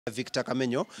Victor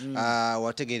Kamenyo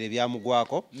wategere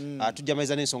byamugwako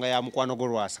tujamaiza n'ensonga ya mukwano go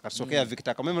Lwasa kasokea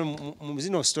Victor Kamenyo mu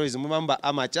zino stories mumamba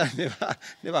amacha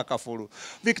ne bakafulu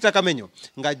Victor Kamenyo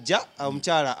ngajja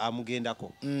omukyala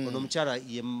amugendako ono omukyala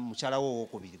ye mukyala wo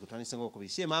okubiri kutanisenga okubiri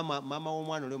sie mama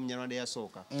w'omwana ole munyarwanda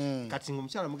yasooka kati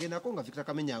ngomukyala mugendako nga Victor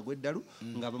Kamenyo agweddalu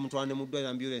nga bamutwande mu ddwaliro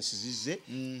ambulance zizze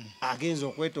agenza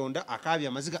okwetonda akabya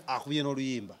amaziga akubye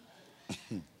n'oluyimba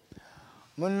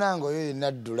munnango yo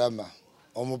naddulama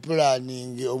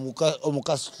omupulaning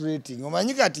omukastrating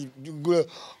omanyi kati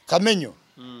Kamenyo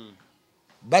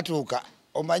batuuka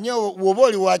omanyi woba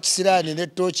oli wa kisiraani ne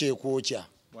ttooki ekwokya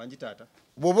wangi taata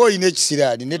bwoba olina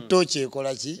ekisiraani ne ttooki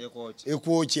ekola ki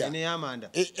ekwokya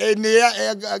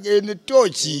ne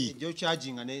ttooki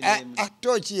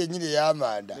ttooki yennyini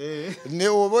ey'amanda ne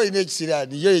woba olina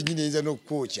ekisiraani yo yennyini eyinza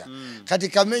n'okukwokya kati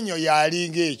Kamenyo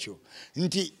yalinga ekyo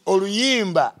nti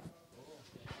oluyimba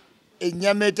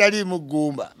ennyama etali mu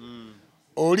ggumba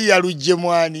oli yalujje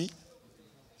mwani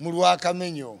mu lwa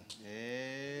Kamenyo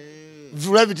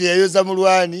Gravity yayoza mu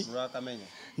lwani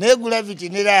naye Gravity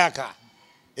ne laaka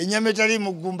ennyama etali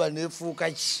mu ggumba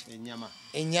nefuuka ki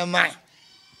ennyama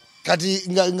kati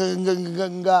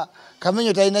nga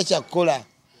Kamenyo talina kyakkola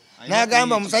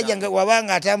n'agamba omusajja nga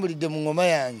wabanga atambulidde mu ngoma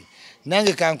yange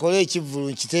nange kankole ekivvulu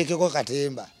nkiteekeko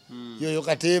katemba yoyo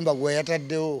katemba gwe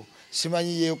yataddewo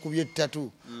simanyi yeekubye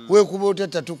ttatu weekuba otya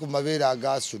ttatu ku mabeere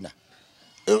agaasuna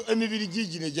emibiri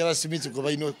gigino egy'abasimiti gwe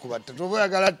balina okuba ttatu oba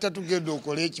oyagala ttatu genda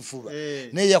okole ekifuba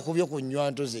naye yakubye ku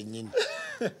nnywanto zennyini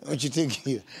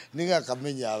okitegeera ninga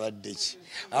Kamenyo abadde ki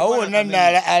awo wonna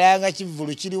alanga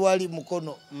kivvulu kiri wali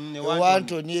mukono ewa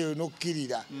Antony eyo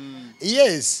n'okkirira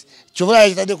yes kyobula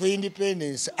yakitadde ku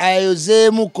independence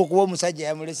ayozeemukko kuba omusajja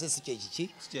yamulese si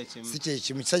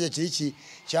kyekimu kisajja kiriki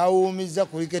kyawuumiza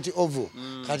ku wicket oval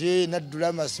kati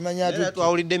naddulama simanya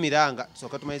twawulidde miranga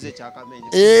soka tumayize ekya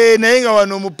Kamenyo naye nga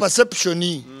wano mu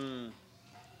perception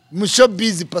mu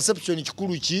showbiz perception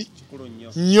kikulu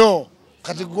nnyo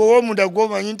kati gwe omunda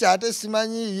gw'omanyi nti ate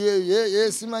simanyi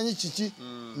simanyi kiki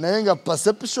naye nga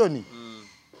perception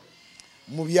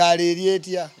mu byalo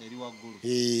eryetya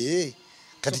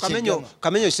kati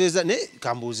Kamenyo kiseza ne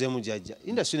kambuuzeemu jjajja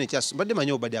industry nekyas badde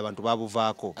manyi obadde abantu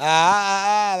babuvaako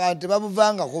abantu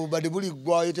babuvanga ku obadde buli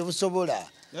ggwayo tebusobola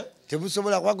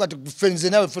kubanga tufenze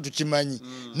nawe ffe tukimanyi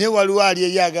naye waliwo ali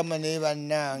eyo agamba naye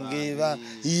bannange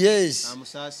yes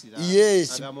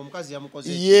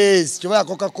kyobola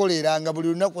Coca-Cola eranga buli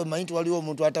lunaku emanyi nti waliwo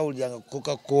omuntu atawuliranga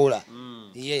Coca-Cola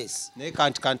naye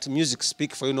can't music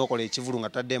speak for you n'okola ekivulu nga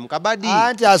taddemu kabadi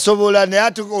anti asobola naye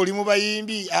ate oli mu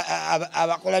bayimbi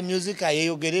abakola music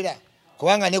ayeeyogerera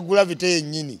kubanga ne Gravity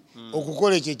yennyini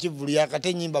okukola ekyo ekivulu yakate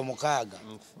ennyimba 6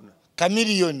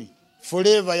 Chameleone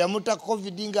Forever yamuta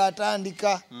COVID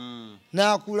ng'atandika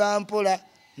n'akula mpola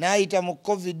n'ayita mu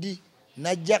COVID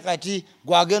n'ajja kati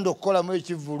gwagenda okukolamu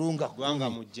ekivulunga gwanga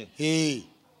mujje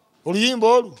oluyimba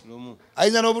olwo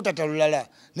ayinza n'obutata lulala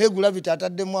naye Gravity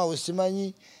ataddemu awo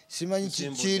simanyi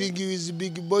kiringi with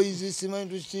big boys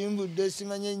simanyi tukimbudde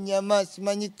simanyi ennyama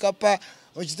simanyi kapa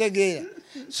okitegeera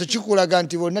so kikulaga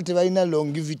nti bonna tebalina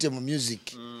longevity mu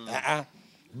music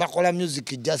bakola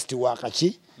music just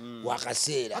wakaki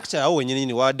wakaseera actually awo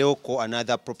wenyini waddewo ko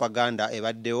another propaganda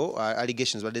ebaddewo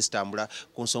allegations badde zitambula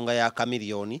ku nsonga ya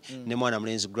Chameleone ne mwana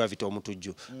mulenzi Gravity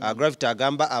omutujju Gravity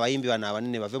agamba abayimbi bano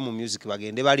abanene bave mu music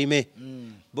bagende balime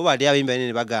bo bali abayimbi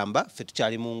banene bagamba ffe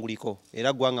tukyali mu nguliko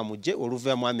era gwanga mujje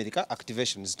oluva mu America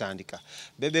activation zitandika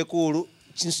bebe kulu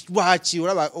lwaki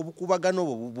olaba obukubagano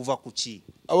obwo buva ku ki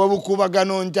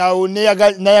obukubagano ntawo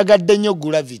nayagadde nnyo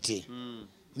Gravity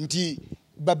nti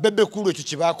babebe kulu ekyo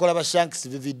kyebakola ba Shanks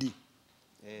VVD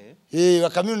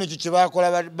bakamino ekyo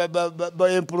kyebakola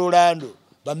ba Emplorando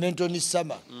ba Mentoni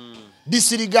Sama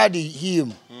disregard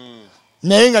him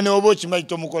naye nga neoba okimanyi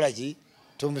tomukola ki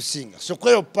tomusinga so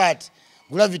kweyo part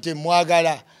Gravity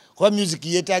mwagala kuba music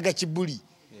yeetaaga kibuli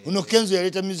uno Kenzo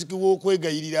yaleta music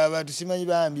w'okwegayirira abantu simanyi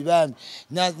bambi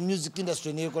na music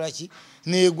industry neekola ki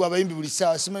negwa abayimbi buli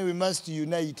sawa simanyi we must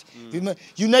unite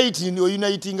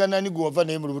uniting nani gwe wava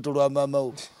naye mu lubuto lwa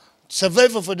maamawo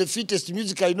survival for the fittest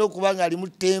music alina okubanga ali mu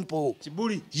tempo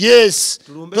kibuli yes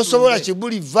tosobola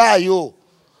kibuli vaayo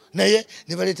naye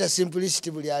ne baleta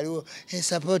simplicity buli aliwo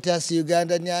support us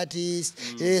Ugandan artists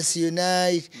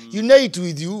unite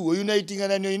with you uniting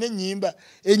nani oyina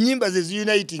ennyimba ze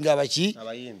uniting abaki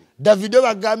Davido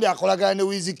bagambye akolagana ne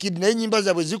Wizkid naye ennyimba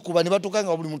zaabwe zikuba ne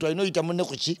batukanga buli muntu alina oyita munne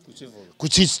ku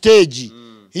stage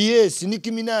yes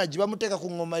Nicki Minaj bamuteeka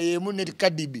ku ngoma yemu ne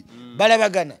Cardi B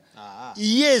balabagana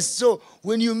yes so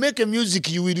when you make a music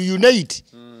you will unite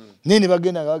nene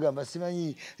bagenda bagamba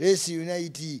simanyi let's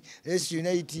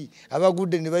unite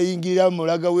abagudde ne bayingira mu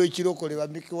mulaga w'ekirokole ba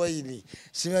Mick Wine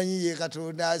simanyi ye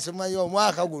Katonda simanyi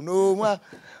omwaka guno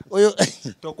oyo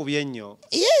tokubye nnyo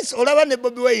yes olaba ne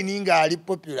Bobby Wine nga ali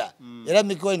popular era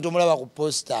Mick Wine tomulaba ku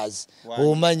posters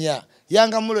omanya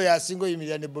yanga mulo yasingo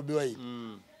yimirira ne Bobby Wine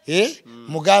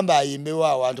mugamba ayimbewo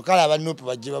awantu kale abanupu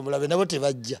bajje bamulabe nabo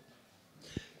tebajja.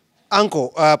 Uncle,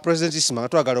 President Isma,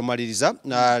 twagala omaliriza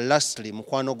lastly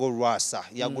mukwano go Lwasa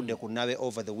yagudde ku nabe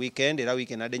over the weekend era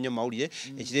weekend ade nnyo mawulire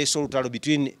ekireese olutalo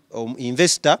between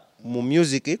investor mu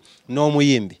music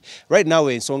n'omuyimbi. Right now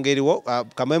ensonga eriwo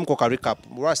kamemko ka recap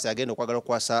Lwasa agenda okwagala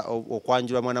okwasa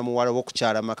okwanjula mwana muwala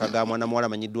w'okukyala maka ga mwana muwala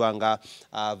amanyiddwa nga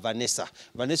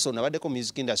Vanessa onabaddeko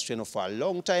music industry no for a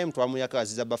long time twamuyaka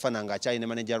Aziza Bafana nga akyalina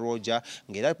manager Roger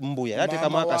ng'era mbuya era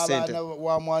ateekamu akasente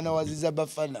wa mwana wa Aziza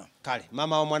Bafana kale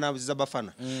mama wa mwana Aziza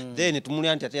Bafana then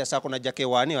tumulya nti ate yasaako na Jackie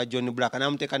Wani wa John Black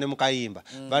namuteeka ne mukayimba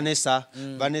Vanessa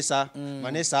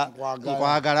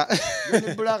nkwagala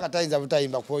John Black atayinza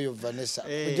butayimba kwoyo Vanessa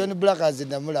John Black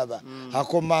azinda mulaba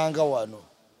akomanga wano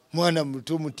mwana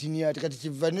muto mutini ati kati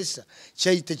Vanessa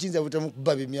chaite kinza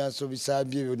butamukuba bimyanso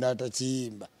bisambye byonna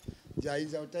atakiyimba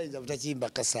jaiza butachimba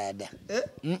kasada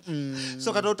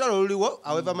so katotalo luliwo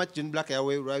however much John Black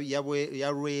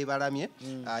yawe balamye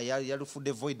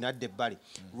yalufudde void nadde Bali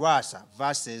Lwasa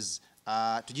versus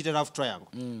tujite love triangle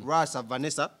Lwasa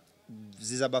Vanessa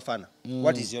Ziza Bafana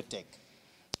what is your take?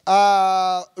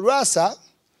 Lwasa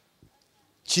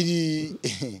kiri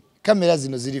kamera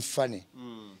zino ziri fane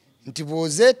nti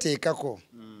bozeteekako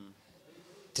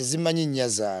tezimanyi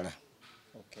nyazaala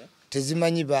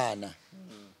tezimanyi baana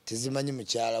tezimanyi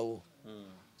mukyala wo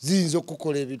ziyinza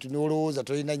okukola ebintu n'olowooza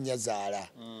tolina nyazaala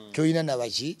tolina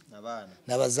nabaki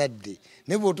nabazadde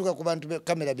naye bw'otuuka ku bantu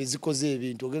kamera bezikoze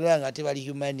ebintu ogenda nga ate bali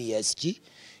humanious ki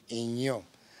ennyo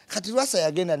kati Lwasa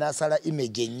yagenda n'asala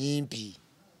image ennyimpi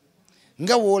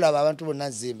nga woolaba abantu bonna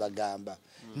nze mbagamba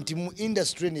nti mu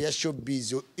industry ne ya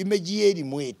showbiz image ye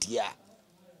erimu etya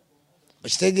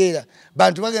okitegeera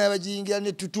bantu bagenda bagiyingira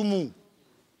ne tutumu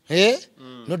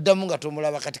noddamu nga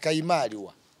tomulaba kati Kayima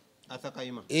aliwa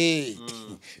Kayima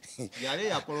yale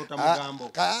yakolota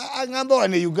mugambo agamba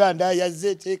wano Uganda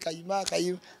yazze te Kayima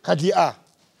kati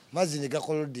mazzi ne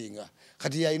gakolodinga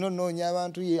kati yalina onoonya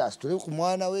abantu ye asitole ku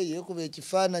mwana we yeekuba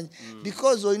ekifaananyi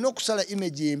because olina okusala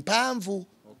image empanvu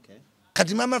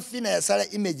kati mama Fina yasala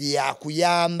image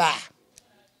yakuyamba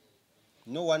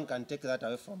no one can take that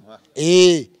away from her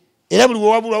era buli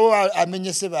wabulawo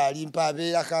amenyese balimpa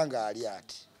abeera kanga ali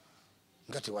ati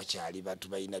nga tewakyali bantu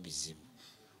balina bizibu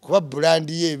kuba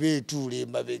brandi ye beetuula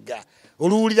emabega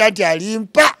oluwulira nti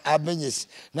alimpa amenyese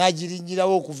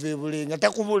n'agirinnyirawo okuva ebulenga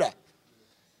takubula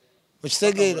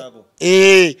okitegeera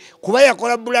kuba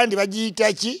yakola brandi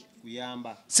bagiyita ki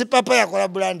si papa yakola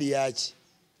brandi yaki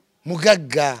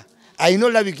mugagga ayina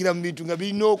olabikira mu bintu nga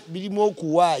birimu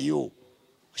okuwaayo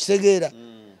okitegeera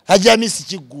Hajamisi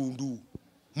Kiggundu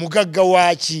mugagga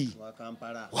waki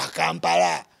wa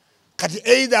Kampala kati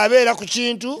either abeera ku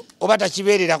kintu oba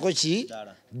takibeererako ki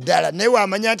ddala naye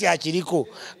wamanya nti akiriko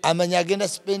amanya agenda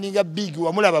spendinga big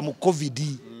wamulaba mu COVID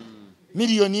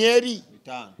miliyoni 2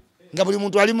 nga buli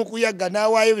muntu ali mu kuyaga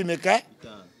n'awaayo bimeka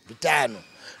 5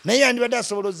 naye yandibadde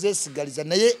asobola ozeesigaliza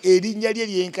naye erinnya lye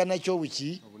lyenkana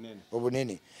ky'obuki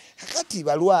obunene kakati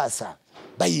Balwasa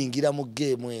bayingira mu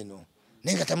geemu eno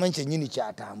naye nga tamanyi kyennyini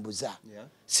kyatambuza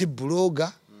si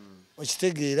buloga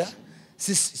okitegeera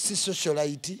si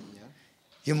socialite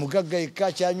ye mugagga yekka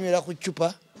akyanywera ku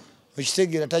ccupa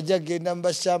okitegeera tajja genda mu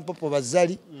bashampopo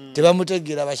bazali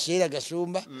tebamutegeera basheera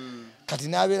gasumba kati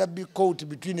n'abeera big coat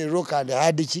between a rock and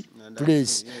hard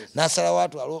place n'asalawo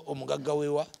atwala omugagga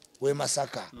we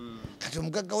Masaka kati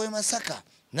omugagga we Masaka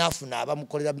n'afuna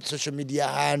abamukolera social media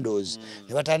handles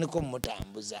ne batandika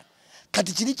omumutambuza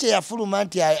kati kiri kye yafuluma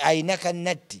nti ayina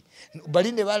kannatti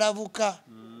bali ne balabuka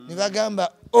ne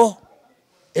bagamba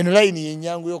eno line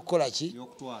yenyangu y'okukola ki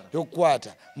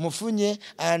y'okukwata mufunye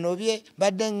anobye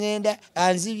badde ngenda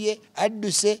anzibye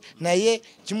adduse naye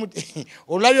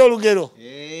olabye olugero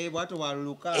bwato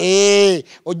waluluka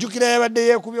ojjukira yabadde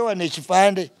yeekubye wano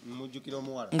ekipande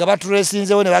nga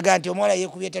baturesinzewo ne bagamba nti omuwala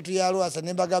yeekubye tatu ya Lwasa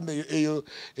ne bagamba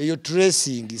eyo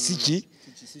tracing siki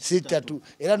sitatu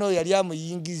era no yali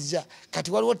amuyingiza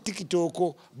kati waliwo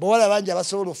TikTok bawala bangi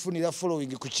abasobola okufunira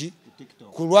following kuki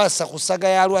ku Lwasa kusaga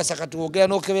ya Lwasa kati wogera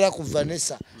n'okebera ku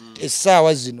Vanessa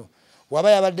essaawa zino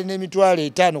waba yabadde n'emitwalo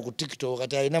 5 ku TikTok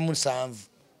kati alina 7.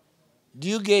 Do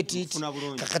you get it?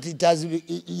 Kati tazi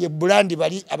ye brand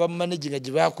bali abamanaging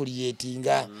gye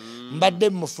bakuliyetinga mbadde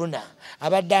mufuna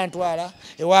abadde antwala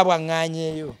ewabwa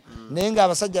ng'anyeeyo naye nga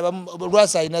abasajja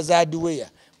Lwasa alina zaadiweya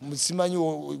musimanyi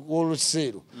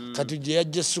w'oluseero kati gye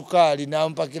yajja sukaali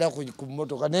n'ampakira ku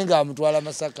mmotoka naye ng'amutwala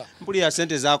Masaka. Mpulira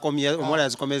sente zaakomye omuwala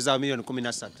yazikomeza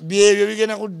 $1,13,000. Byebyo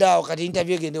bigenda kuddaawo kati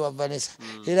interview egende wa Vanessa.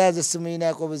 Era aze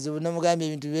simuyinaako buzibu namugambye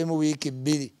ebintu bibeemu wiiki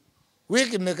 2.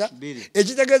 Wiiki mmeka?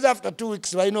 Ekitegeeza after 2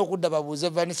 weeks balina okudda babuuze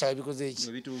Vanessa babikoze eki.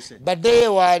 Baddeyo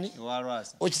ewaani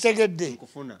okitegedde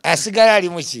asigala ali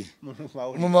muki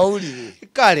mu mawulire.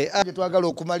 Kale twagala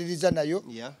okumaliriza nayo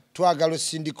twagala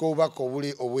osindika obubaka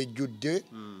obwejjudde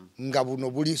nga buno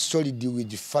buli solid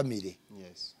with family.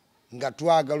 Nga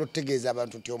twagala otegeeza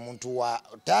abantu nti omuntu wa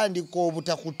tandika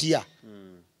obutakutya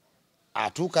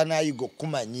atuuka n'ayiga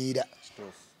okumanyiira.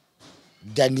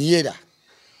 Daniela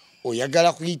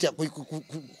oyagala kuyita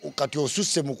kati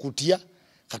osusse mu kutya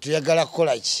kati oyagala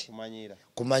kukola ki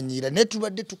kumanyiira ne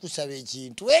tubadde tukusaba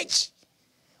ekintu eki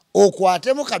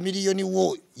okwatemu kamiliyoni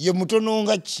wo ye mutono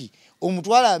nga ki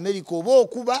omutwala America oba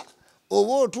okuba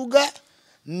oba otuga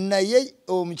naye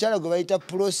omukyala gwe bayita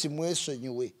Prosi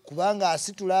mwesonyiwe kubanga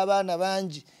asitula abaana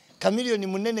bangi kamiliyoni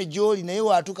munene gy'oli naye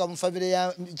watuuka mu famire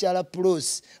ya mukyala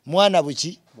Prosi mwana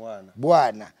buki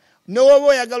bwana n'oba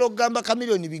oyagala okugamba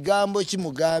kamiliyoni bigambo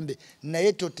kimugambe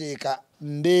naye toteeka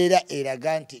mbeera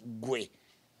eraga nti gwe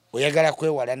oyagala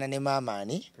kwewalana ne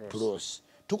maamaani Prosi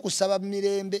tukusaba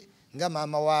mirembe nga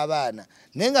maama w'abaana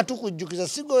naye nga tukujjukiza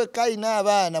sigo kayina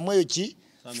abaana mweyo ki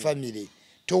famire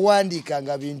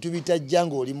towandiikanga bintu bitajja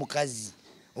ng'oli mukazi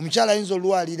omukyala ayinza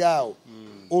olwalira awo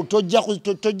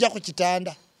tojja ku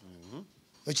kitanda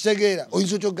okitegeera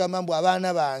oyinza okugamba mbu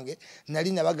abaana bange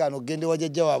nali nabagaana okugenda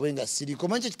wajjajja waabwe nga siriko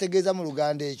manyi kitegeeza mu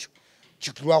Luganda ekyo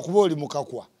lwakuba oli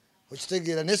mukakwa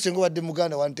okitegeera naye singa obadde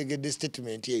Muganda wantegedde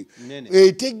statement eyo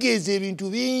etegeeza ebintu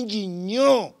bingi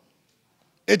nnyo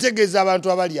etegeeza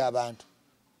abantu abali abantu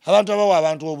abawa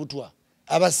abantu obutwa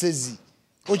abasezi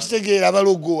okitegeera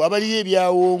abalogo abaliyo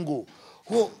ebyawongo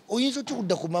oyinza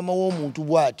okudda ku maama w'omuntu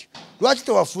bw'atyo lwaki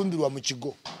tewafumbirwa mu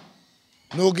kigo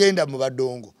n'ogenda mu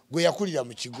badongo gwe yakulira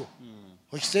mu kigo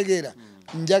okitegeera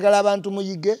njagala abantu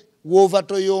muyige wova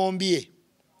toyombye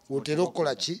otera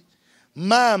okukola ki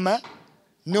maama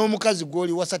n'omukazi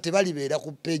gw'oli wasa tebalibeera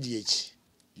ku peegi eki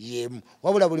yemu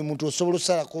wabula buli muntu osobola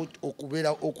osalako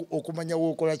okubeera okumanya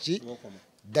w'okola ki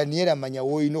Daniela manya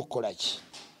w'olina okukola ki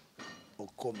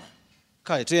okukoma.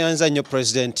 Kale tuyanza nnyo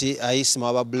President Isma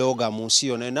aba blogger mu nsi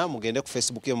yonna mugende ku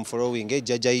Facebook ye mu following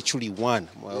ejjaja ichuli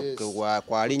 1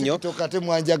 kwali nnyo tokate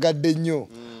mwanjagadde nnyo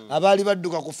abali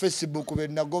badduka ku Facebook be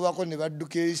nagobako ne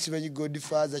badduka isi banyi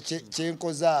Godfather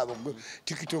kyenkoza abo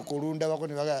TikTok olunda bako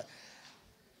ne baga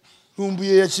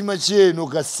lumbuye yakima kyeno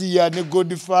gasiya ne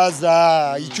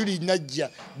Godfather ichuli najja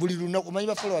buli lunaku manyi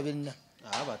ba follower benna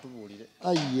batubulire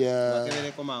ayya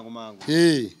bakebereko mangu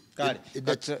kale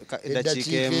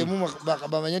eddakiikemu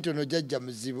bamanye nti ono jjajja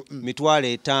muzibu mitwalo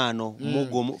 5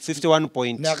 mugumu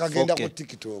 51 nakagenda ku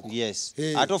TikTok yes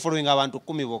ate following abantu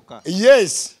 10 bokka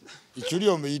yes ichuli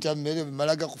omuyita mmere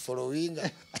malaga ku following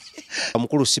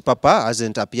Mukulu si papa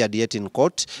hasn't appeared yet in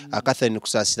court. Catherine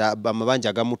kusasira amabanja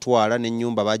agamutwala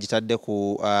n'ennyumba bagitadde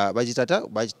ku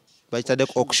bagitadde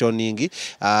ku auctioning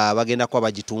bagenda kwa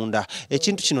bagitunda.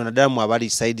 Ekintu kino naddala mu abali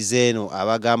side zeno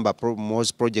abagamba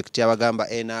Mos project abagamba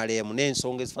NRM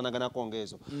n'ensonga ezifanaganako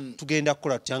ngezo tugenda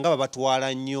kukola tyanga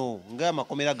babatwala nnyo nga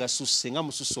amakomera gasusse nga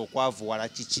mususse okwavuwala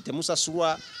kiki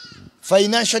temusasulwa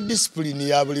financial discipline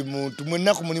ya buli muntu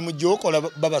mwenna ku mulimu gyokola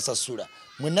babasasula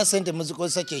mwenna sente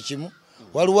muzikozesa kyekimu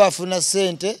waliwo afuna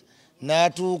sente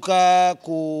n'atuuka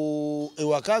ku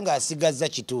ewaka ng'asigazza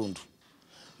kitundu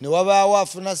ne wabaawo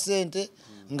afuna sente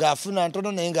ng'afuna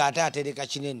ntono naye ng'ate atereka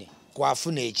kinene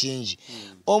kwafuna ekingi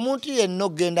omuntu yenna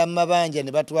okgenda mu mabanja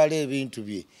ne batwala ebintu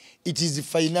bye it is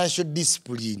financial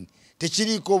discipline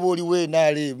tekiriiko oba oliwo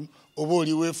NRM oba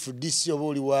oliwo FDC oba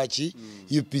oli waki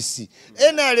UPC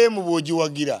NRM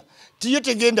bw'ogiwagira tiyo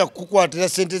tegenda kukukwatira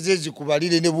sente ze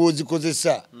zikubalire ne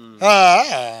bw'ozikozesa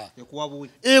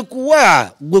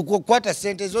ekuwa gwe kukwata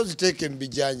sente zo ziteeke mu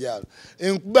bijanjaalo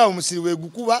enkuba omusiri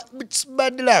weegukuba it's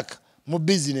bad luck mu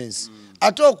business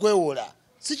ate okwewola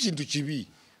si kintu kibi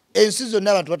ensi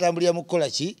zonna abantu batambulira mu kukola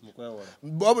ki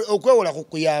okwewola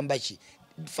kukuyamba ki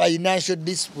financial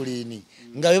discipline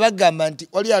nga bwe bagamba nti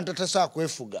wali abantu tasobola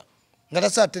kwefuga nga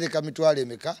tasobola tereka mitwalo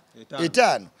emeka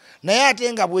 5 naye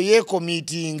ate nga bwe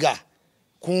yeekomiitinga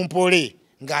ku mpole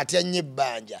ng'atya nnyo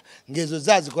ebbanja ng'ezo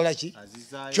zazikola ki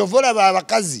kyova olaba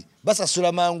abakazi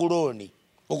basasula mangulooni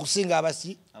okusinga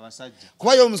abasajja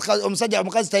kuba omusajja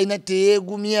omukazi talina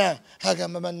teyeegumya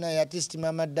agamba bannaye artist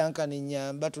Mama Duncan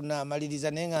nnyamba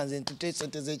tunaamaliriza naye nga nze ntute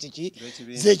sente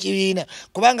z'ekibiina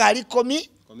kubanga ali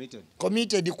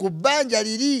committed ku bbanja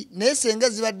liri naye senga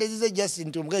zibadde zize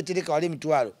Justin tumgetereka wali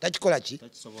emitwalo takikola ki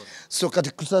so kati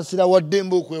kusasira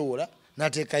waddembe okwewola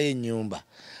n'ateekayo ennyumba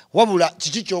wabula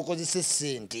kiki ky'okozesa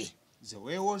ssente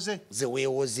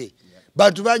zeweewoze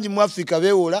bantu bangi mu Africa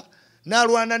beewola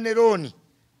n'alwana ne looni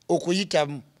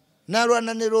okuyitamu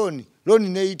n'alwana ne looni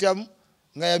neeyitamu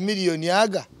nga ya miliyoni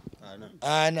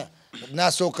ana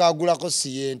n'asooka agulako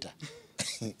siyenta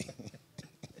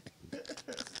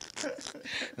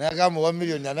nakamba 1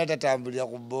 million anatatambulira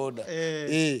ku boda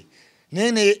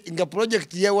nene nga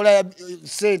project yewola ya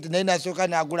sente naye nasooka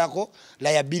n'agulako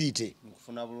liability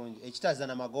kufuna bulungi ekitaza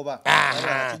na magoba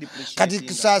kati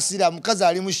kisaasira mukazi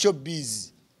ali mu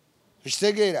showbiz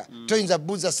okitegeera toyinza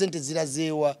buuza sente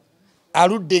zirazeewa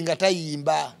aludde nga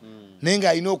tayimba naye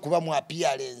ng'alina okuba mu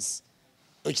appearance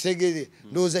okitegeere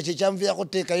ndowooza kyekyamviirako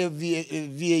teekayo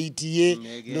VAT ye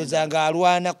ndowooza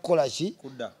ng'alwana kukola ki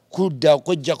kudda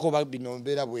okwejjako bino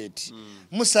mbeera bweti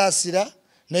musaasira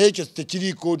naye ekyo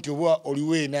tekiriiko nti oba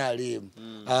oliwo NRM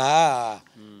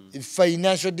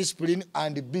financial discipline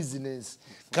and business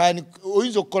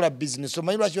oyinza okukola business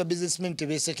omanyi lwaki ba businessmen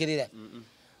tebeesekerera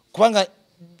kubanga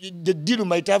the deal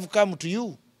might have come to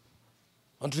you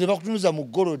antu ne bakutunuza mu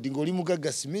golodi ng'oli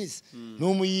mugagga Smith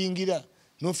n'omuyingira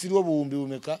n'ofiirwa obuwumbi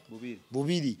bumeka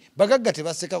bubiri bagagga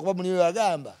tebaseka kuba muliwe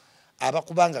bagamba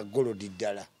abakubanga golodi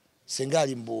ddala senga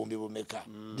ali mu buwumbi bumeka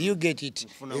do you get it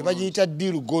bagiyita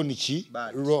deal gone ki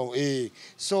wrong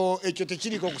so ekyo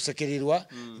tekiriko okusekererwa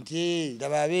nti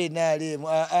laba abeenaalemu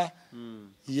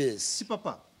yes si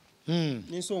papa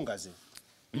n'ensonga ze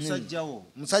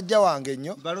musajja wange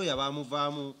nnyo baloya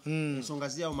bamuvaamu ensonga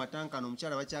ziryawo matankano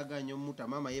omukyala bakyagala nnyo muta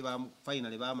maama ye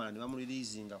finally baamala ne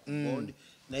bamuliriizinga ku bondi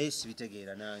naye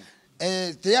sibitegeera nange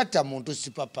teyatta muntu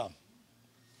si papa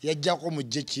yajjako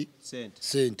mujje ki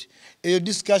sente eyo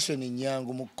discussion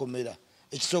nyangu mu kkomera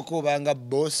ekisooka obanga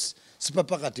boss si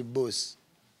papa kati boss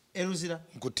eruzira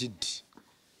nkutidde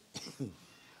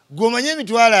gw'omanye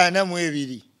emitwalo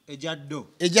 42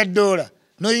 ejja ddoola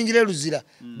noyingira eruzira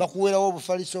bakuweerawo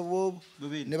obufaliso bwobo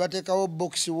ne bateekawo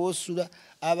bokisi woosula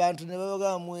abantu ne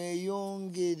babaga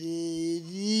mweyongere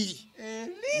eri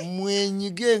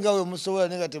mwenyige nga we musobola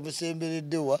ne nga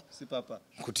temusembereddewa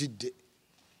nkutidde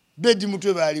bedi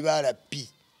mutwe baali baalapi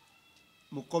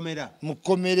mu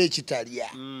kkomera ekitalya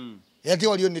ate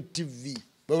waliyo ne TV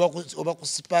oba ku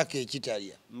sipaaka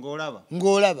ekitalya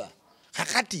ng'olaba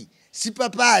kakati si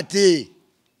papa ate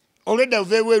olwedda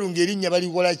buva ebweru ng'erinnya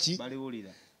balikola ki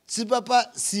si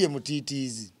papa si ye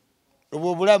mutiitiizi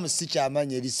obwo obulamu si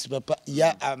kyamanya eri si papa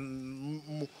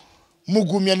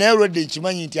mugumya naye olwedde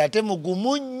nkimanyi nti ate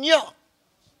mugumu nnyo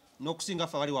n'okusinga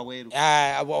ffe abali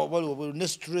wabweru ne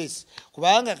stress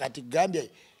kubanga kati gambye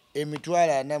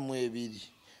emitwalo 42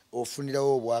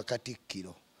 ofunirawo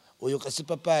obwakatikkiro oyo kasi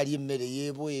papa ali emmere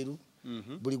y'ebweru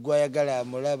buli gwayagala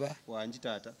amulaba wangi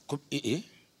taata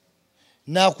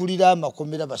n'akulira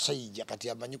amakomera basayija kati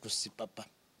amanyi ku si papa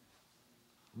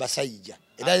basayija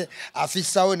era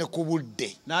afissawo ne ku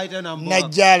budde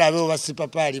najja alabe oba si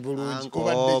papa ali bulungi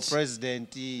kubadde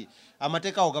president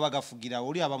amateeka awo gaba gafugira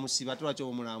oli abamusiba tolwaki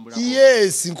obumulambulako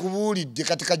yes nkubuulidde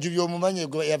kati kajubye omumanye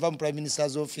yava mu prime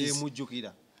minister's office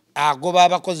mujjukira agoba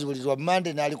abakozi buli lwa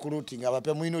Monday n'ali ku routing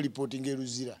abape mulina reporting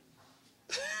eruzira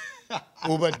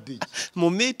obadde mu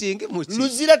meeting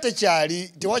luzira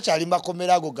tewakyali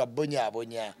makomera ago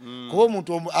gabbonyaabonya kuba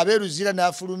omuntu abeeruzira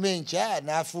n'afuluma enkya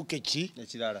n'afuuka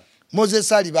ekirala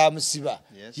Moses ali bamusiba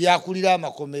yakulira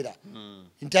amakomera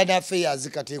internal affairs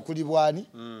kati ekulibwani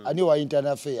ani wa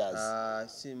internal affairs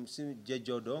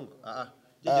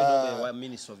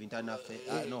minister of internal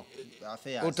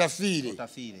affairs otafiire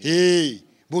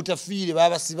botafiire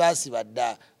babasibasiba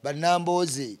dda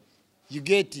banamboze you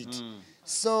get it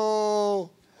so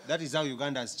that is how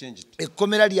Uganda has changed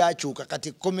ekkomera lyakyuka kati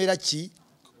ekkomera ki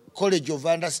college of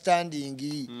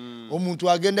understanding omuntu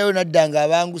agendayo naddanga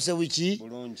abanguse wiki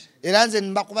bulungi era nze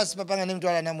mbakuba sipapanga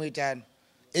n'emitwalo 45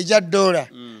 ejja dola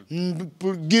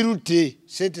girute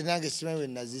sente nange simanyi we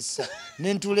nazissa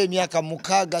nentuula emyaka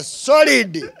 6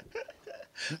 solid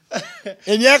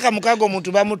emyaka 6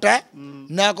 omuntu bamuta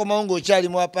n'akomawo ng'okyali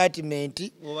mu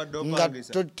apartment nga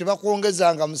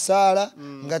tebakwongezanga musaala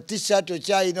nga t-shirt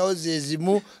okyalinawo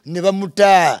zezimu ne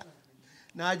bamuta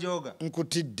n'ajoga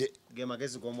nkutidde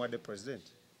magezi g'omuwadde president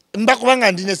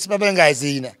mbakubanga ndine sipapa nga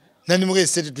azirina nanimugezi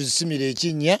sente tuzisimira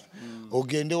ekinnya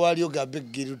ogende wali ogambe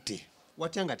girute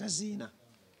watya nga taziina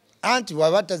anti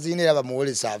waba taziina era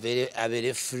bamuwolesa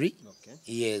abeere free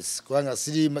yes kubanga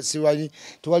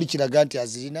tewali kiraga nti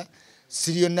azirina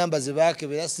siriyo namba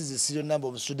zebakebera size siriyo namba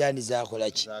omusudaani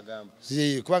zakolaki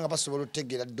kubanga basobola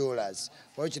okutegeera dollars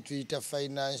waliwo kyetuyita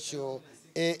financial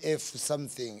AF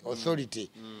something authority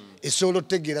esobola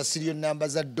otegeera serial number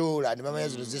za dola ne bamanya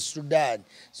zino ze Sudan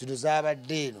zino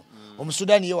zabadde eno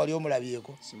omusudaani ye wali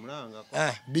omulabyeko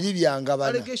biri byangabana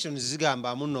allegations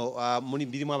zigamba muno muli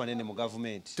birimu abanene mu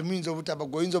government temuyinza obutaba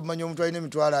goyinza obumanya omuntu alina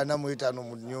emitwalo 45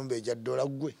 mu nyumba ejja dola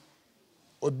gwe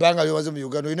Obanga byomaze mu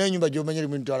Uganda ina nyumba gyomanyira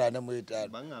mu ntwala 45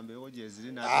 bangambe oje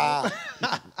zirina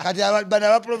kati bana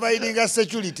ba providing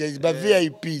security ba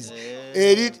VIPs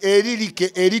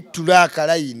eri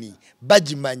tulaka line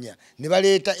bagimanya ne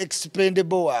baleeta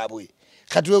expendable waabwe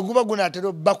kati weguba guna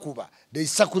atero bakuba they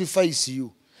sacrifice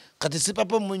you kati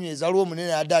sipapa munyweza alwo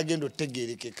munene adagendo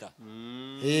tegerekeka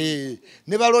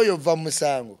ne baloyo va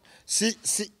musango si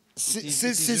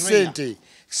sente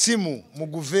simu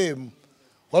muguvemu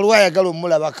waliwo ayagala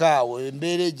omulabakaawo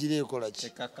embeera egira ekola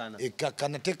ki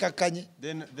ekkakkana tekkakanye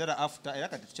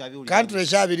kantu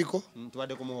ekyabiriko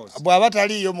bw'aba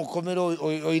taliiyo mu kkomero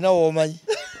oyina woomanyi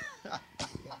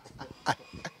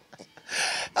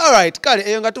alright kale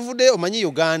eyo nga tuvudde omanyi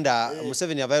Uganda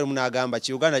Museveni avayo munagamba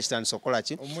ki Uganda kitandise okukola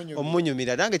ki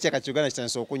omunyumira nange kyeka ki Uganda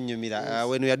kitandise okunyumira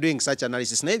when we are doing such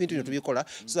analysis naye ebintu bino tubikola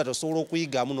so that osobola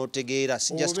okuyigamu n'otegeera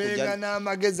si just kujja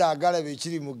n'amagezi agalaba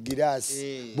ekiri mu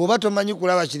giraasi bw'oba tomanyi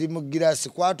kulaba kiri mu giraasi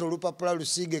kwata olupapula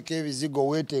lusiigeko ebizigo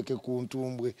weeteeke ku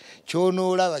ntumbwe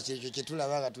kyonoolaba kyekyo kye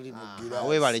tulaba nga tuli mu giraasi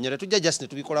weebale nnyo tetujja just ne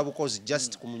tubikola bukozi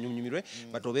just ku munyumirwe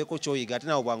batobeeko kyoyiga ate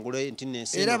nawe bwangule nti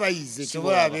nensi era bayize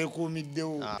kyobola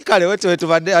beekuumiddewo kale wetu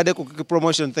badde ade ku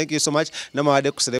promotion thank you so much nama ade ku